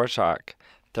Dvorak,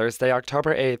 Thursday,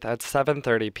 October 8th at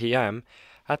 7:30 p.m.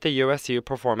 at the USU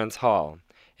Performance Hall,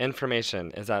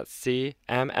 Information is at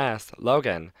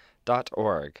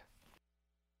cmslogan.org.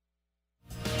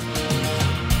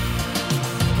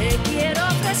 Te quiero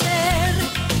ofrecer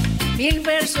 1000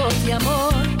 versos de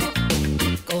amor,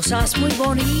 cosas muy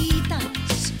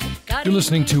bonitas. You're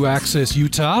listening to Access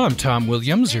Utah. I'm Tom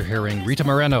Williams. You're hearing Rita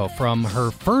Moreno from her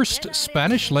first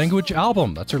Spanish-language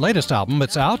album. That's her latest album.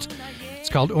 It's out. It's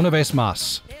called Una Vez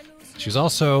Más. She's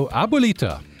also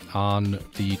Abuelita on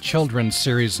the children's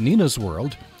series Nina's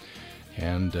World.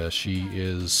 And she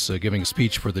is giving a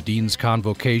speech for the Dean's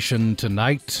Convocation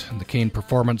tonight in the Kane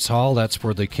Performance Hall. That's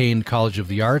for the Kane College of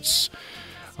the Arts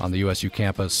on the USU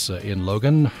campus in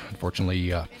Logan.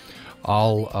 Unfortunately,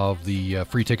 all of the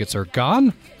free tickets are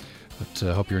gone. But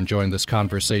I hope you're enjoying this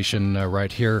conversation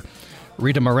right here.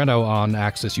 Rita Moreno on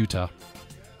Access Utah.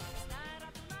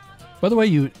 By the way,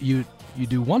 you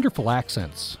do wonderful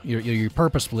accents. You're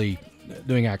purposefully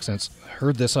doing accents.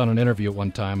 Heard this on an interview at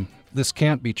one time. This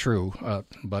can't be true,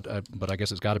 but I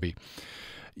guess it's got to be.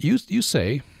 You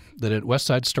say that at West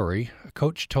Side Story, a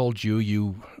coach told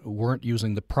you weren't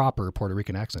using the proper Puerto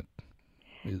Rican accent.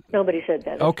 Nobody said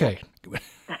that. Okay.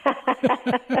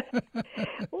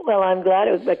 Well, I'm glad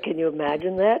it was, but can you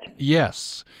imagine that?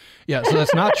 Yes. Yeah, so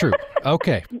that's not true.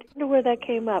 Okay. I don't know where that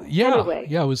came up. Yeah. Anyway.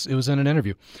 Yeah, it was in an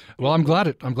interview. Well, I'm glad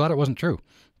it wasn't true.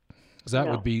 'Cause that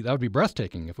would be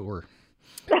breathtaking if it were.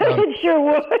 It sure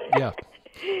would. Yeah.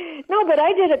 No, but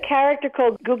I did a character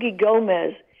called Googie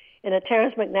Gomez in a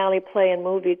Terrence McNally play and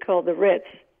movie called The Ritz.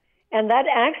 And that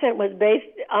accent was based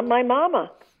on my mama.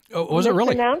 Oh, was it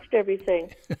really? Pronounced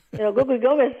everything. Googie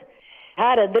Gomez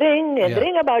had a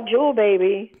drink about you,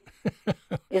 baby.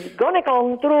 It's gonna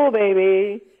come through,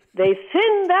 baby. They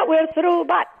sin that we're through,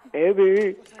 but,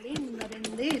 baby.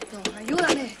 Bendito,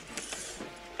 ayúdame.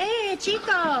 Hey,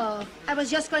 Chico, I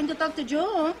was just going to talk to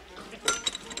Joe.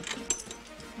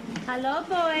 Hello,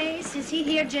 boys. Is he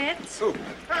here yet? Oh,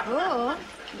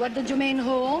 what did you mean,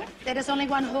 who? There is only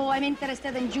one who I'm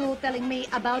interested in you telling me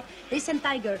about. Listen,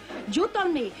 Tiger, you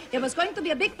told me there was going to be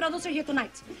a big producer here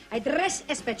tonight. I dress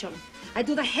special. I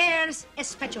do the hairs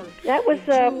special. That was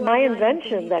my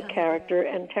invention, that character,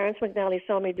 and Terrence McNally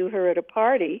saw me do her at a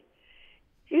party.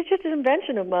 She was just an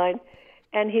invention of mine,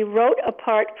 and he wrote a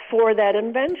part for that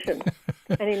invention,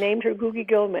 and he named her Googie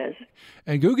Gomez.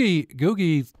 And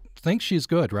Googie thinks she's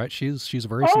good, right? She's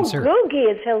very sincere. Oh, Googie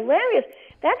is hilarious.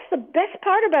 That's the best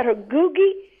part about her.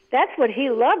 Googie, that's what he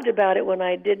loved about it when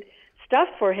I did stuff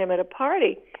for him at a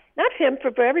party. Not him,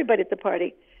 for everybody at the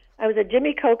party. I was at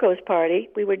Jimmy Coco's party.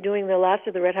 We were doing the last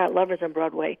of the Red Hot Lovers on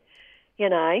Broadway, he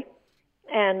and I.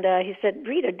 And he said,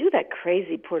 Rita, do that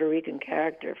crazy Puerto Rican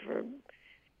character for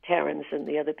Terrence and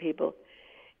the other people.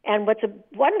 And what's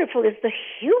wonderful is the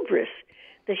hubris,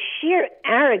 the sheer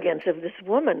arrogance of this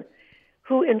woman,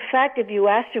 who, in fact, if you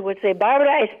asked her, would say,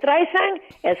 Barbara Streisand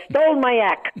has stole my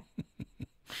act.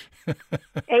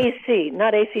 AC,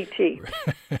 not ACT.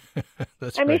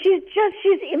 I mean,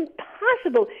 she's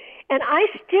impossible. And I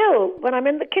still, when I'm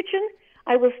in the kitchen,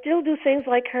 I will still do things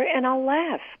like her, and I'll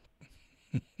laugh.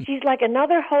 She's like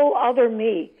another whole other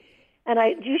me. And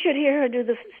you should hear her do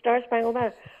the Star Spangled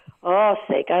Banner. Oh,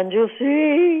 say, can you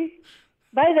see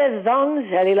by the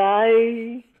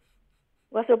Zanzalilai?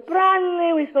 Was so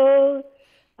proudly we saw,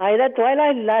 I that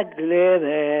twilight light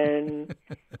gleaming.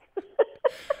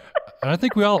 And I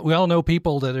think we all know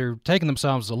people that are taking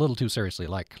themselves a little too seriously,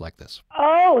 like this.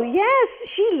 Oh yes,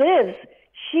 she lives.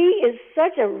 She is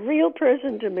such a real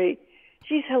person to me.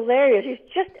 She's hilarious. She's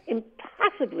just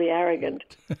impossibly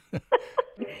arrogant.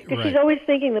 Because she's always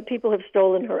thinking that people have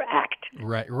stolen her act.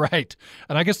 Right.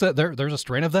 And I guess that there's a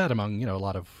strain of that among a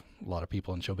lot of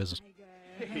people in show business.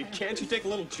 Hey, can't you take a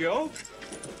little joke?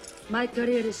 My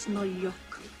career is no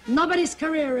joke. Nobody's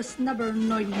career is never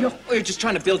no joke. Oh, you're just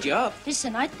trying to build you up.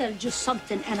 Listen, I tell you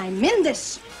something, and I mean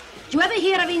this. You ever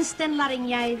hear of instant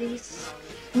laryngitis?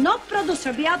 No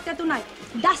producer be out there tonight.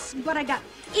 That's what I got.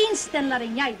 Instant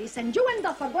laryngitis, and you and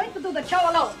Duff are going to do the show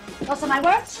alone. Those are my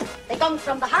words. They come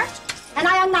from the heart, and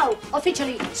I am now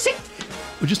officially sick.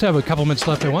 We just have a couple minutes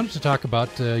left. I wanted to talk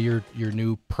about your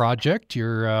new project.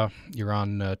 You're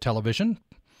on television.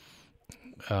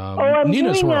 I'm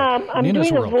Nina's doing World. I'm Nina's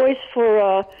doing World. a voice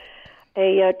for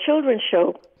a children's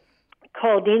show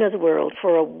called Nina's World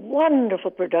for a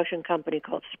wonderful production company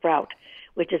called Sprout,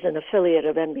 which is an affiliate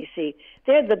of NBC.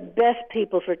 They're the best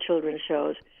people for children's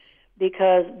shows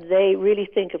because they really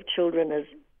think of children as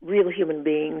real human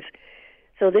beings.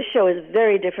 So this show is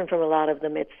very different from a lot of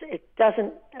them. It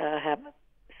doesn't have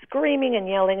screaming and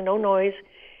yelling, no noise,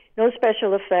 no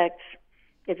special effects.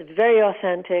 It's very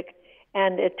authentic,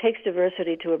 and it takes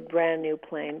diversity to a brand new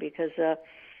plane because the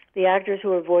actors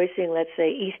who are voicing, let's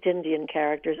say, East Indian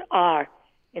characters are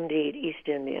indeed, East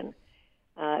Indian.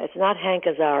 It's not Hank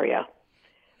Azaria.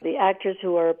 The actors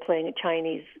who are playing a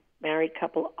Chinese married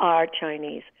couple are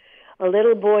Chinese. A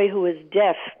little boy who is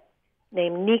deaf,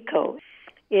 named Nico,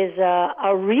 is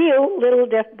a real little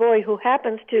deaf boy who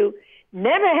happens to,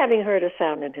 never having heard a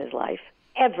sound in his life,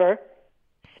 ever,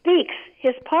 speaks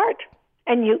his part.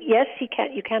 And you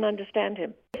can understand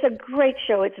him. It's a great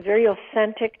show. It's very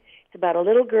authentic. It's about a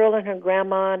little girl and her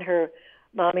grandma and her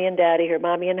mommy and daddy, her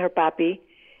mommy and her papi.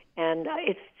 And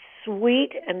it's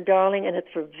sweet and darling, and it's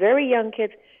for very young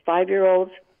kids,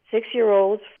 5-year-olds,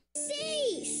 6-year-olds.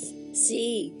 Seis.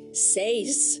 Sí,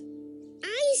 seis.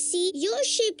 I see you're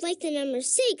shaped like the number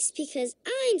 6 because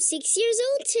I'm 6 years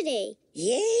old today.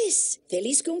 Yes.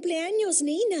 Feliz cumpleaños,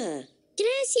 Nina.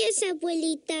 Gracias,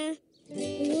 abuelita.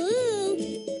 Whoa.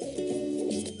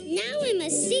 Now I'm a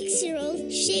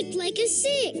 6-year-old shaped like a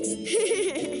 6.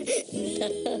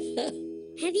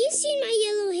 Have you seen my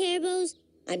yellow hair bows?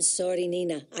 I'm sorry,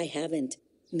 Nina. I haven't.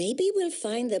 Maybe we'll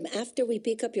find them after we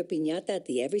pick up your piñata at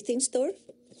the everything store?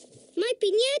 My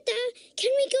piñata?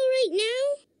 Can we go right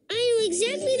now? I know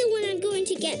exactly the one I'm going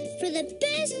to get for the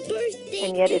best birthday.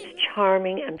 And yet it's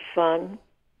charming and fun.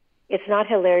 It's not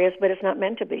hilarious, but it's not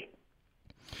meant to be.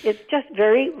 It's just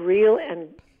very real and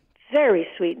very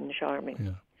sweet and charming.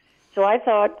 Yeah. So I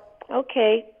thought,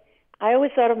 okay, I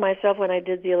always thought of myself when I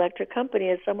did the electric company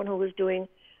as someone who was doing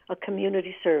a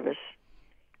community service.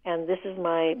 And this is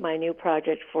my new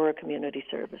project for a community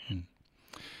service.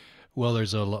 Well,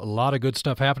 there's a lot of good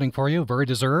stuff happening for you. Very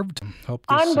deserved. Hope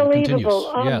this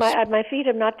Unbelievable. continues. Yes. My feet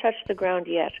have not touched the ground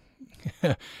yet.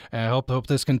 I hope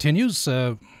this continues.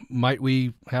 Might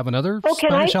we have another Can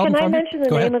Spanish album I from mention you? the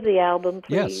Go name ahead. of the album,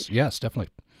 please? Yes,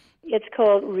 definitely. It's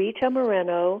called Rita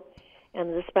Moreno,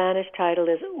 and the Spanish title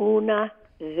is Una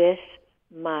Vez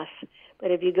Más.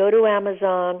 But if you go to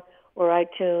Amazon or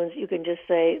iTunes, you can just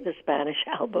say the Spanish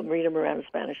album, Rita Moreno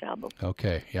Spanish album.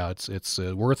 Okay, yeah, it's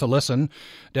worth a listen,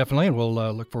 definitely, and we'll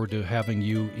look forward to having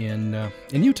you in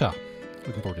Utah.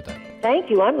 Looking forward to that. Thank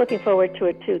you. I'm looking forward to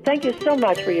it, too. Thank you so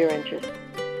much for your interest.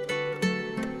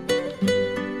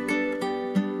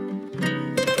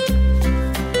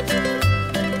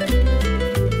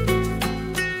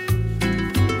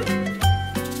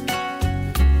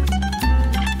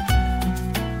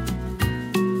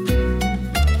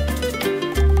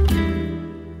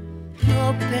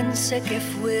 Pensé que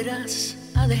fueras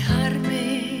a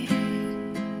dejarme.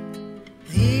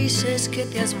 Dices que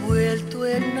te has vuelto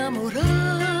a enamorar.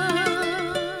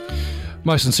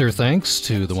 My sincere thanks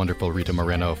to the wonderful Rita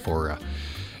Moreno for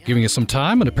giving us some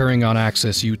time and appearing on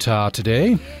Access Utah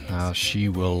today. She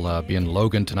will be in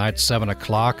Logan tonight, 7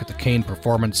 o'clock at the Kane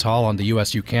Performance Hall on the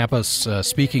USU campus,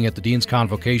 speaking at the Dean's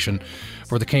Convocation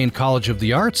for the Kane College of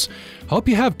the Arts. Hope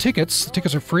you have tickets. The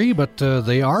tickets are free, but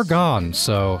they are gone,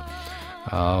 so...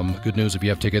 good news if you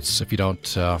have tickets. If you don't,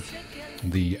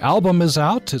 the album is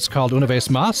out. It's called Una Vez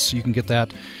Más. You can get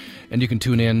that, and you can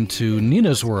tune in to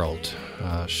Nina's World.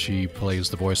 She plays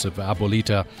the voice of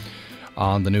Abuelita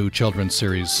on the new children's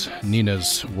series,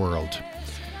 Nina's World.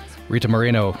 Rita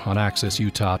Moreno on Access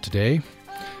Utah today.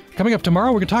 Coming up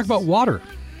tomorrow, we're going to talk about water.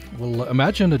 We'll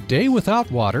imagine a day without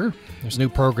water. There's a new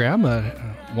program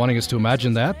wanting us to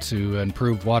imagine that to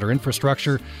improve water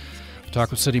infrastructure. We'll talk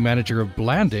with City Manager of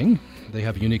Blanding. They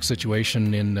have a unique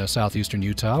situation in southeastern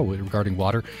Utah regarding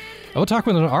water. We'll talk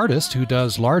with an artist who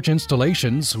does large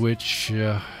installations, which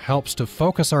helps to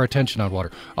focus our attention on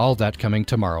water. All of that coming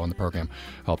tomorrow on the program.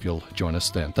 Hope you'll join us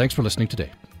then. Thanks for listening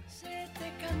today.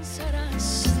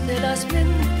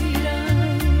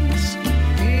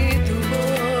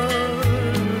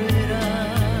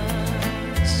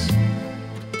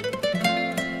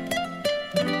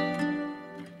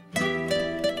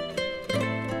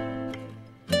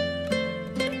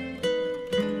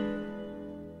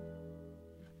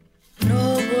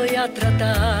 A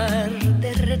tratar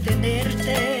de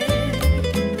retenerte.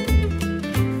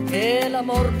 El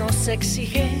amor no se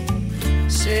exige,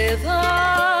 se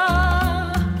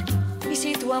da. Y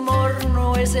si tu amor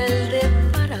no es el de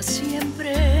para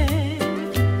siempre,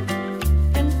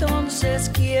 entonces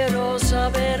quiero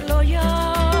saberlo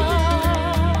ya.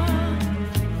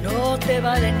 No te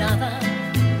vale nada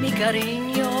mi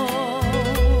cariño,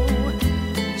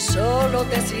 solo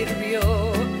te sirvió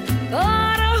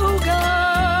para jugar.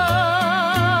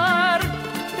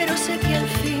 Pero sé que al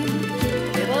fin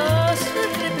te vas a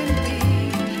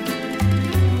arrepentir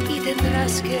y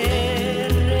tendrás que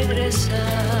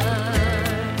regresar.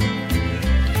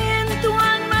 En tu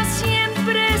alma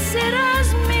siempre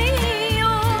serás mío,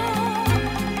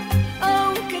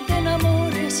 aunque te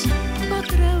enamores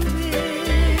otra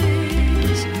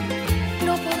vez.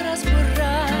 No podrás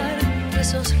borrar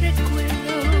esos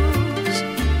recuerdos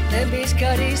mis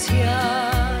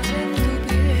caricias.